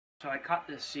So I caught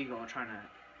this seagull trying to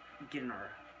get in our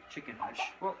chicken hutch.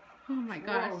 Well, oh my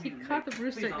gosh, he caught the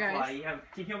rooster, guys.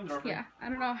 Yeah, I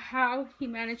don't know how he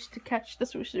managed to catch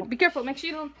this rooster. Be careful, make sure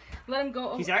you don't let him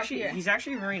go. He's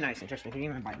actually very nice. Interesting. He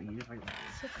didn't even bite me. He just like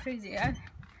so crazy.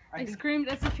 I screamed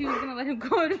as if he was gonna let him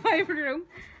go into my room.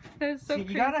 That was so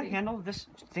crazy. You gotta handle this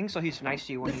thing so he's nice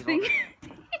to you when he's older.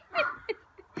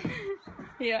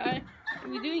 Yeah,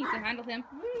 we do need to handle him.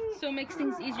 So it makes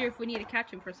things easier if we need to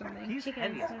catch him for something. He's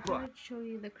heavy as I thought I'd show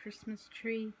you the Christmas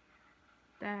tree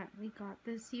that we got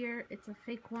this year. It's a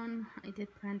fake one. I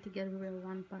did plan to get a real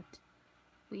one, but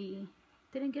we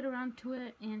didn't get around to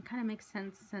it, and kind of makes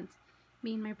sense since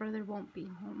me and my brother won't be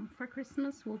home for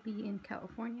Christmas. We'll be in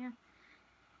California,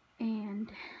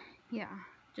 and yeah,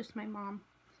 just my mom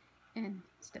and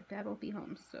stepdad will be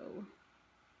home. So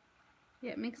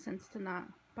yeah, it makes sense to not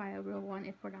buy a real one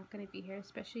if we're not going to be here,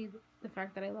 especially the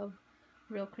fact that I love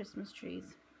real Christmas trees.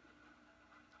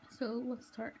 So let's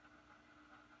start.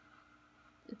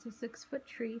 It's a 6-foot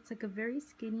tree. It's like a very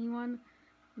skinny one,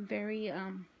 very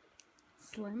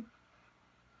slim.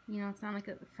 You know, it's not like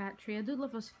a fat tree. I do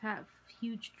love those fat,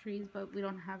 huge trees, but we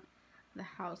don't have the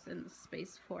house and the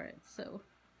space for it. So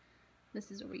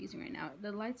this is what we're using right now.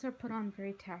 The lights are put on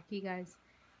very tacky, guys.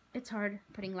 It's hard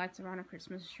putting lights around a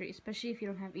Christmas tree, especially if you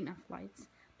don't have enough lights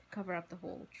to cover up the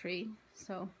whole tree.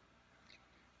 So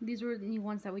these were the new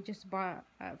ones that we just bought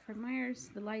at Fred Meyer's,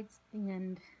 the lights,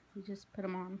 and we just put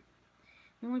them on.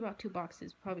 We only bought 2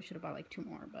 boxes. Probably should have bought like 2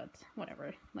 more, but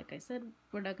whatever. Like I said,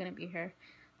 we're not going to be here.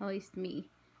 At least me.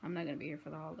 I'm not going to be here for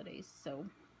the holidays, so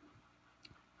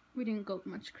we didn't go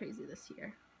much crazy this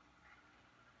year.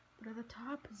 But at the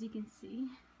top, as you can see,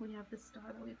 we have the star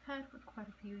that we've had for quite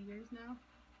a few years now.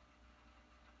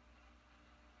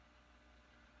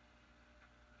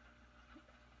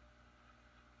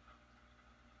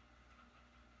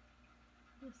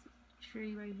 This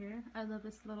tree right here. I love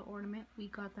this little ornament. We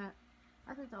got that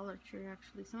at the Dollar Tree,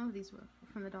 actually. Some of these were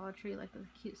from the Dollar Tree, like the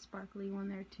cute sparkly one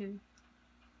there too.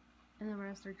 And the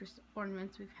rest are just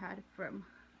ornaments we've had from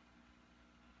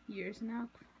years now.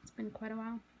 It's been quite a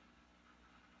while.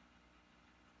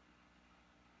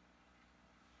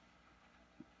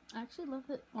 I actually love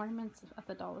the ornaments at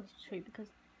the Dollar Tree because,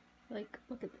 like,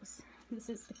 look at this. This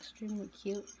is extremely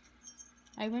cute.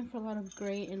 I went for a lot of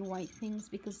gray and white things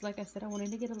because, like I said, I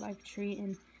wanted to get a live tree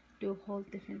and do a whole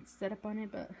different setup on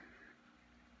it, but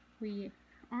we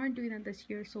aren't doing that this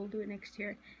year, so we'll do it next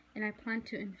year. And I plan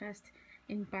to invest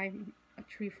in buying a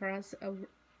tree for us,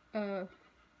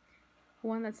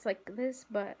 one that's like this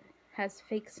but has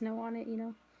fake snow on it, you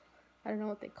know. I don't know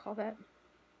what they call that,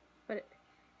 but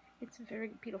it's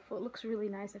very beautiful. It looks really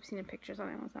nice. I've seen the pictures on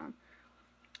Amazon.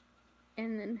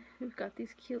 And then we've got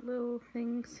these cute little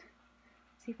things.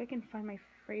 See if I can find my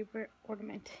favorite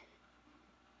ornament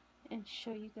and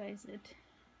show you guys it.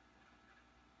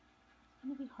 It's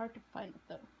gonna be hard to find it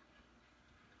though.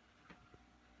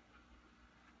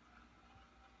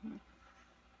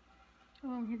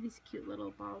 Oh, we have these cute little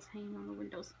balls hanging on the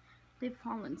windows. They've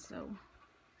fallen, so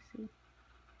see.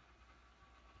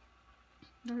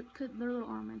 They're little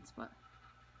ornaments, but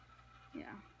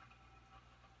yeah.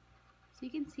 So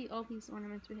you can see all these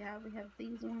ornaments we have. We have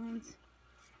these ones.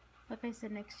 Like I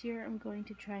said, next year I'm going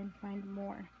to try and find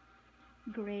more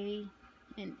gray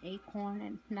and acorn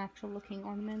and natural looking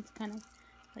ornaments, kind of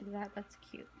like that. That's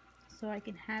cute. So I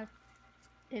can have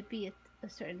it be a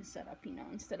certain setup, you know,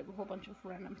 instead of a whole bunch of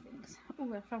random things.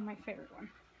 Oh, I found my favorite one.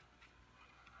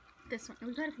 This one.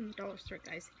 We got it from the dollar store,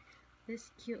 guys.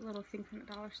 This cute little thing from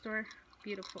the dollar store.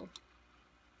 Beautiful.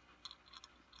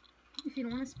 If you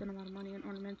don't want to spend a lot of money on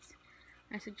ornaments,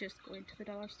 I suggest going to the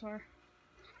dollar store.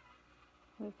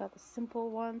 We've got the simple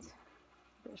ones.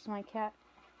 There's my cat,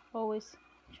 always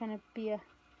trying to be a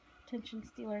attention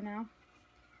stealer now.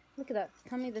 Look at that.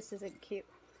 Tell me this isn't cute.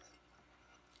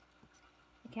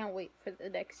 I can't wait for the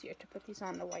next year to put these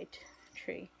on the white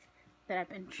tree that I've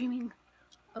been dreaming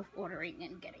of ordering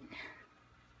and getting.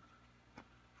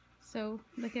 So,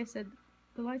 like I said,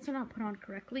 the lights are not put on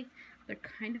correctly. They're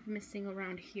kind of missing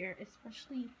around here,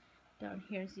 especially down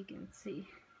here, as you can see.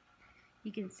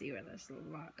 You can see where there's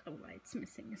a lot of lights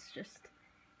missing. It's just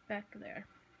back there.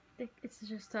 It's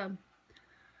just,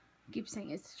 keep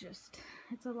saying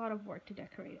it's a lot of work to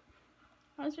decorate it.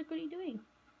 How's your goodie doing?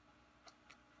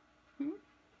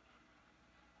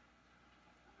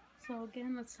 So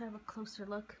again, let's have a closer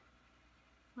look.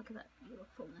 Look at that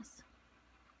beautifulness.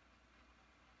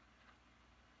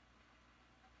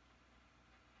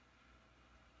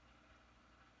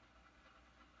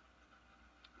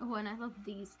 Oh, and I love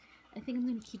these. I think I'm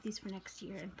going to keep these for next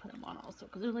year and put them on also,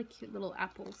 because they're like cute little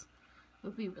apples. It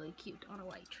would be really cute on a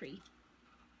white tree.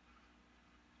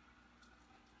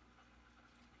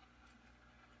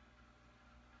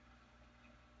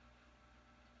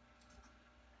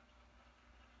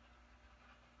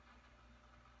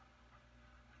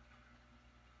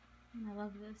 And I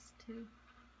love this too.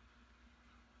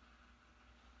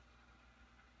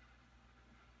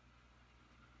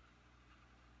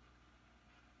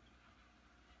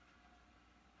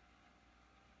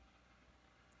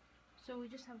 So we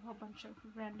just have a whole bunch of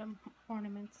random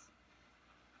ornaments.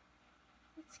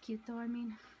 It's cute though, I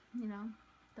mean, you know,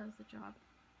 does the job.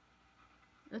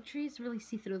 The tree is really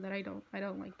see-through that I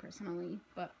don't like personally,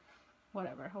 but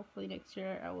whatever. Hopefully next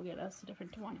year I will get us a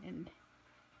different one and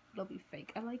it'll be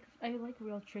fake. I like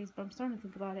real trees, but I'm starting to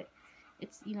think about it.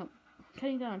 It's, you know,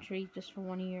 cutting down a tree just for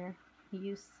 1 year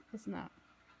use is not,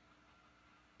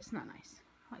 it's not nice.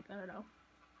 Like, I don't know.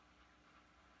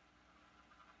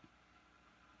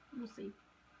 We'll see.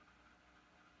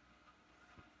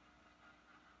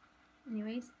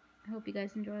 Anyways, I hope you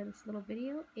guys enjoy this little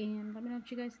video, and let me know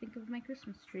what you guys think of my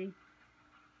Christmas tree.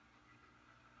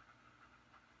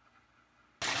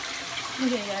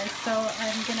 Okay guys, so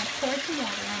I'm gonna pour some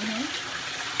water on here.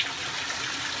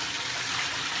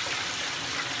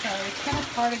 So it's kind of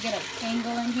hard to get an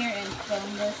angle in here and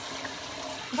film this.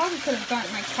 I probably could have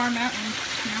gotten my car mount and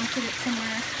mounted it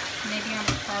somewhere, maybe on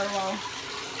the car wall.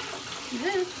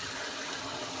 This,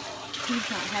 he's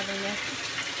not having this.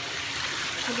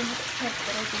 So the next step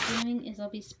that I'll be doing is I'll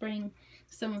be spraying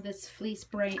some of this flea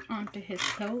spray onto his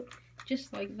coat,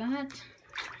 just like that.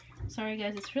 Sorry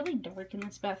guys, it's really dark in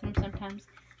this bathroom sometimes,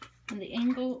 and the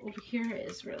angle over here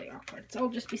is really awkward. So I'll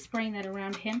just be spraying that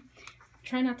around him.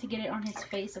 Try not to get it on his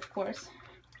face, of course.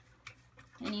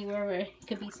 Anywhere where it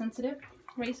could be sensitive.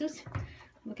 Right, Zeus?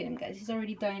 Look at him, guys. He's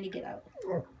already dying to get out.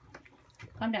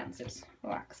 Calm down, Zeus.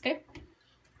 Relax, okay?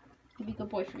 Be a good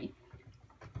boy for me.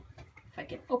 If I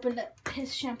can open up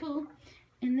his shampoo.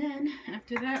 And then,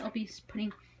 after that, I'll be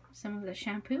putting some of the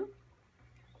shampoo.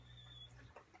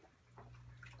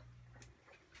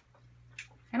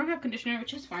 I don't have conditioner,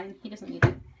 which is fine. He doesn't need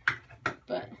it.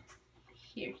 But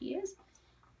here he is.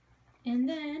 And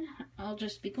then I'll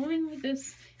just be going with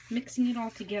this, mixing it all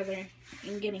together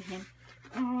and getting him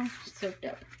all soaked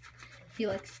up. He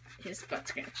likes his butt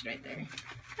scratched right there.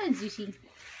 Hi, Zeusy.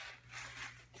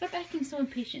 Stop acting so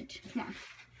impatient. Come on.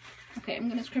 Okay, I'm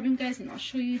gonna scrub him, guys, and I'll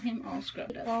show you him all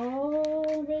scrubbed up.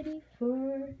 All ready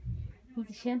for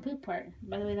the shampoo part.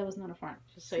 By the way, that was not a fart.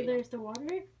 Just so there's the water,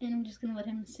 and I'm just gonna let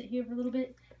him sit here for a little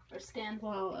bit, or stand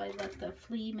while I let the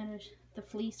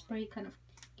flea spray kind of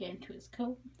get into his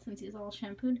coat, since he's all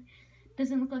shampooed.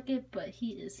 Doesn't look like it, but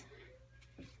he is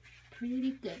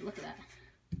pretty good. Look at that.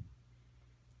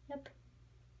 Yep.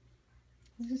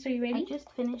 Zeus, are you ready? I just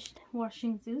finished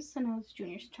washing Zeus, and now it's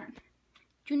Junior's turn.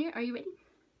 Junior, are you ready?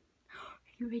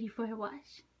 Are you ready for a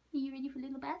wash? Are you ready for a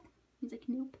little bath? He's like,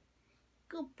 nope.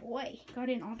 Good boy. Got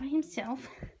in all by himself.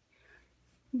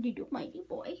 Little mighty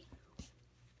boy.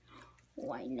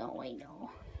 Oh, I know, I know.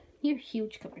 You're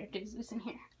huge compared to Zeus in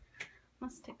here.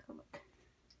 Let's take a look.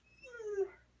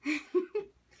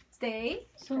 Stay.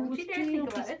 So we'll be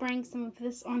spraying some of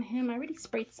this on him. I already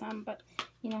sprayed some, but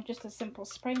you know, just a simple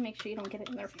spray. Make sure you don't get it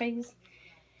in their face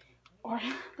or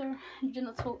their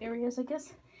genital areas, I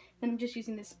guess. Then I'm just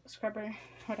using this scrubber,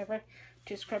 whatever,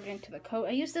 to scrub it into the coat.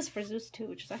 I use this for Zeus too,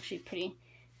 which is actually pretty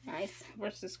nice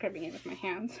versus scrubbing it with my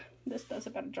hands. This does a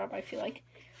better job, I feel like.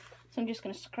 So I'm just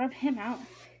going to scrub him out,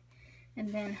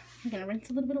 and then I'm going to rinse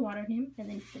a little bit of water on him, and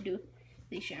then do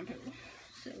the shampoo.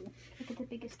 So look at the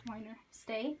biggest whiner.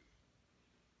 Stay.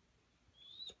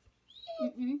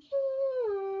 Do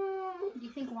you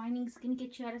think whining's going to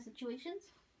get you out of situations?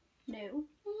 No.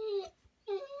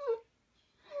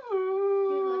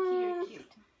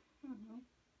 Cute.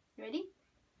 You ready?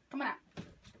 Come on out.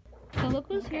 So look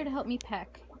who's here to help me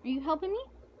pack. Are you helping me?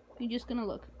 Or are you just gonna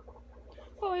look?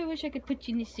 Oh, I wish I could put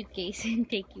you in the suitcase and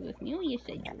take you with me. Oh, yes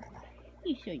I do.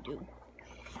 Yes I do.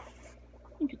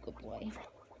 You're a good boy.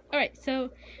 Alright,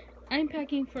 so I'm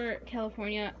packing for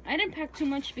California. I didn't pack too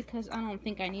much because I don't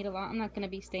think I need a lot. I'm not gonna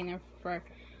be staying there for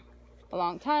a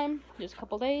long time. Just a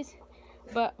couple days.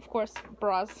 But of course,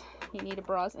 bras. You need a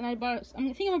bras. And I think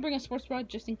I'm gonna bring a sports bra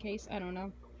just in case. I don't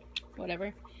know.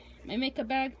 Whatever. My makeup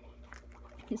bag.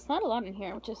 It's not a lot in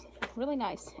here, which is really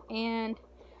nice. And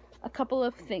a couple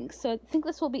of things. So I think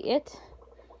this will be it.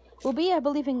 We'll be, I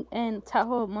believe, in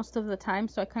Tahoe most of the time.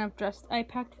 So I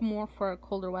packed more for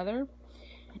colder weather.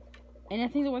 And I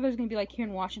think the weather's gonna be like here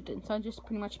in Washington. So I just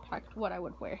pretty much packed what I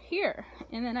would wear here.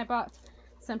 And then I bought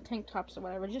some tank tops or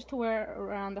whatever, just to wear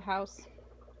around the house.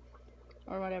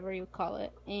 Or whatever you call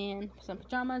it, and some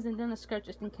pajamas, and then a skirt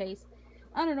just in case.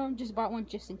 I don't know, just bought one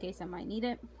just in case I might need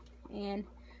it. And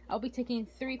I'll be taking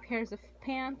 3 pairs of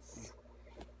pants.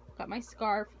 Got my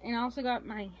scarf, and I also got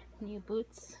my new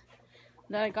boots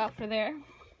that I got for there.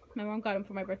 My mom got them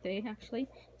for my birthday, actually,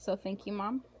 so thank you,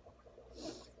 Mom.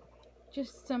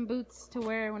 just some boots to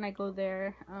wear when I go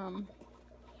there.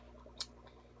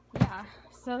 Yeah,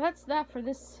 so that's that for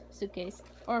this suitcase,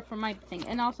 or for my thing.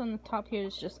 And also on the top here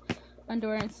is just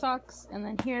underwear and socks, and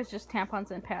then here's just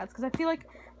tampons and pads, because I feel like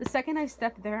the second I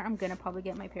step there, I'm gonna probably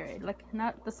get my period. Like,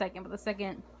 not the second, but the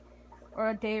second or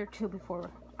a day or two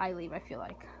before I leave. I feel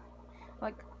like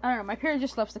I don't know, my period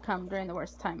just loves to come during the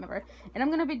worst time ever. And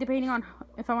I'm gonna be debating on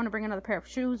if I want to bring another pair of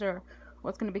shoes or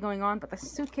what's gonna be going on. But the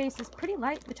suitcase is pretty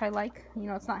light, which I like. You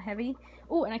know, it's not heavy.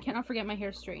 Oh, and I cannot forget my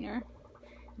hair straightener.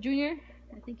 Junior,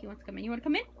 I think he wants to come in. You want to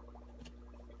come in?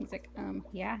 He's like,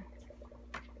 yeah.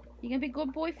 You gonna be a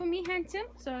good boy for me, handsome?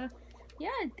 So, yeah,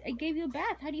 I gave you a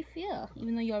bath. How do you feel?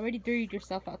 Even though you already dirtied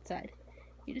yourself outside.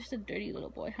 You're just a dirty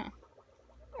little boy, huh?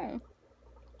 Oh.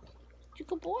 You're a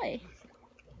good boy.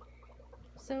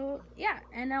 So, yeah,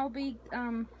 and I'll be,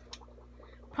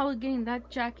 probably getting that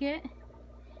jacket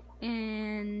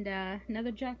and,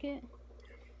 another jacket.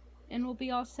 And we'll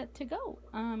be all set to go.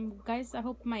 Guys, I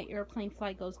hope my airplane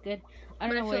flight goes good. I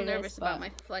don't know what it is. I feel nervous about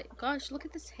my flight. Gosh, look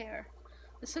at this hair.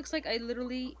 This looks like I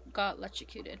literally got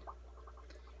electrocuted.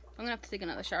 I'm gonna have to take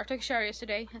another shower. I took a shower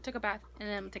yesterday. I took a bath, and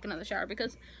then I'm gonna take another shower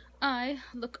because I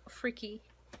look freaky.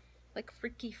 Like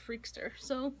freaky freakster.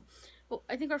 So, well,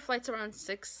 I think our flight's around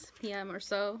 6 p.m. or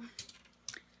so.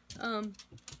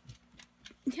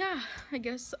 Yeah, I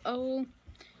guess I'll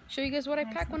show you guys what I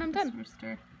pack when I'm done.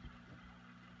 Rooster.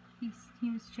 He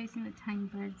was chasing the tiny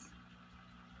birds.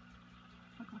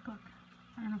 Look, look, look.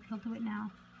 I don't know if he'll do it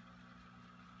now.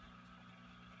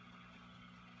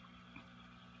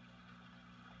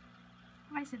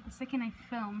 I said the second I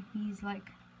film, he's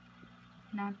like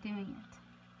not doing it.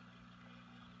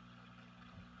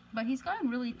 But he's gotten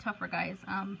really tougher, guys.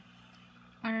 I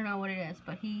don't know what it is,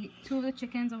 but two of the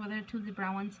chickens over there, two of the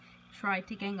brown ones, tried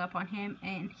to gang up on him,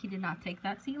 and he did not take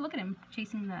that. See, look at him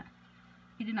chasing that.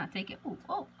 He did not take it. Oh,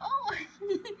 oh, oh!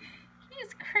 He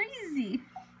is crazy.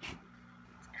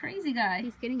 He's a crazy guy.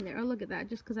 He's getting there. Oh, look at that.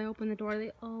 Just because I opened the door,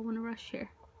 they all want to rush here.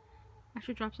 I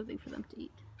should drop something for them to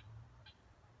eat.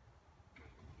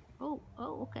 Oh,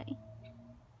 oh, okay.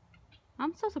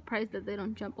 I'm so surprised that they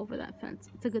don't jump over that fence.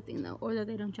 It's a good thing, though. Or that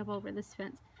they don't jump over this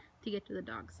fence to get to the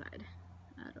dog side.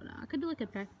 I don't know. I could do like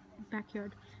a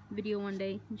backyard video one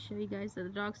day and show you guys that the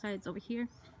dog side's over here.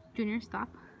 Junior, stop.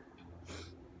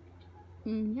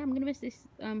 Yeah, I'm gonna miss these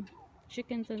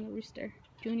chickens and the rooster.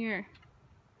 Junior,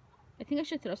 I think I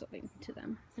should throw something to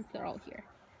them since they're all here.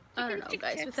 I don't know,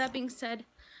 guys. With that being said,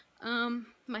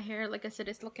 my hair, like I said,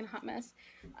 is looking a hot mess.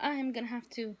 I'm gonna have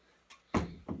to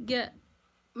get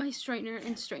my straightener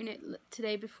and straighten it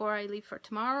today before I leave for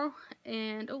tomorrow.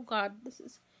 And oh god, this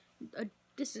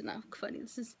is not funny.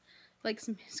 This is like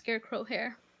some scarecrow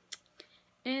hair.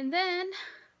 And then,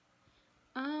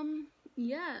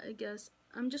 yeah, I guess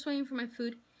I'm just waiting for my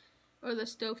food or the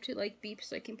stove to like beep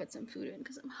so I can put some food in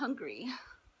because I'm hungry.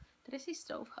 Did I say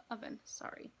stove? Oven.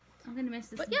 Sorry. I'm gonna miss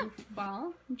this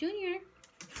ball. Junior.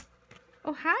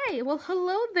 Oh, hi. Well,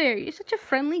 hello there. You're such a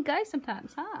friendly guy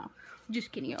sometimes, huh?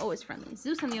 Just kidding. You're always friendly.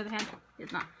 Zeus, on the other hand,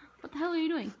 is not. What the hell are you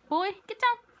doing? Boy, get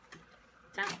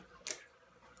down. Down.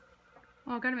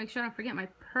 Oh, I gotta make sure I don't forget my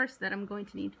purse that I'm going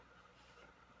to need.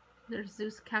 There's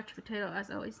Zeus, couch potato, as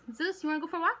always. Zeus, you wanna go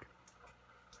for a walk?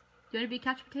 Do you wanna be a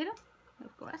couch potato?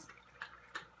 Of course.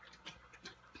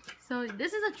 So,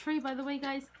 this is a tree, by the way,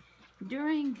 guys.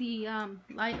 During the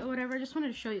light or whatever, I just wanted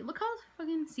to show you. Look how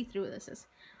fucking see-through this is.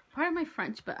 Pardon my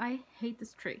French, but I hate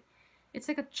this tree. It's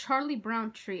like a Charlie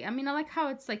Brown tree. I mean, I like how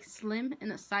it's like slim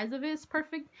and the size of it is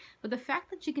perfect, but the fact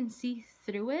that you can see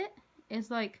through it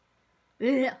is like,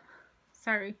 ugh.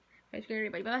 Sorry if I scared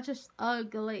everybody, but that's just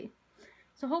ugly.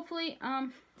 So hopefully,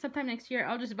 sometime next year,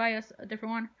 I'll just buy us a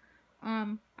different one.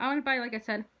 I want to buy, like I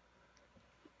said,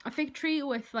 a fake tree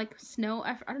with like snow.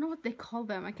 I don't know what they call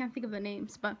them. I can't think of the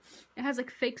names, but it has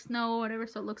like fake snow or whatever,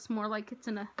 so it looks more like it's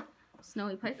in a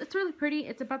snowy place. It's really pretty.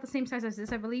 It's about the same size as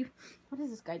this, I believe. What is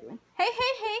this guy doing? Hey,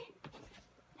 hey, hey!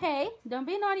 Hey, don't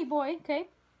be a naughty boy, okay?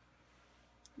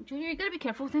 Junior, you gotta be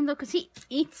careful with him though, because he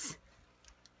eats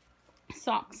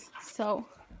socks. So,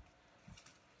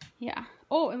 yeah.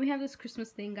 Oh, and we have this Christmas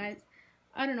thing, guys.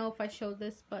 I don't know if I showed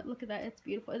this, but look at that. It's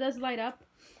beautiful. It does light up.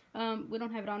 We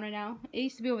don't have it on right now. It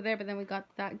used to be over there, but then we got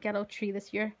that ghetto tree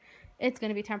this year. It's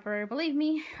gonna be temporary. Believe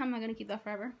me, I'm not gonna keep that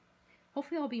forever.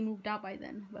 Hopefully I'll be moved out by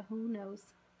then, but who knows.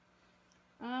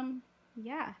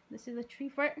 Yeah, this is a tree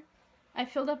for it. I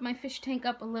filled up my fish tank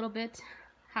up a little bit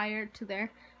higher to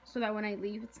there, so that when I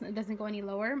leave, it doesn't go any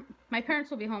lower. My parents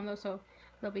will be home though, so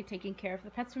they'll be taking care of the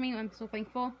pets for me. I'm so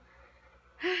thankful.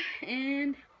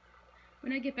 And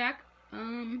when I get back,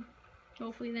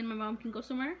 hopefully then my mom can go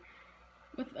somewhere.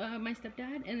 with my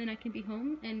stepdad, and then I can be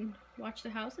home and watch the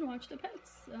house and watch the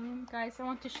pets. Guys, I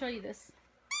want to show you this.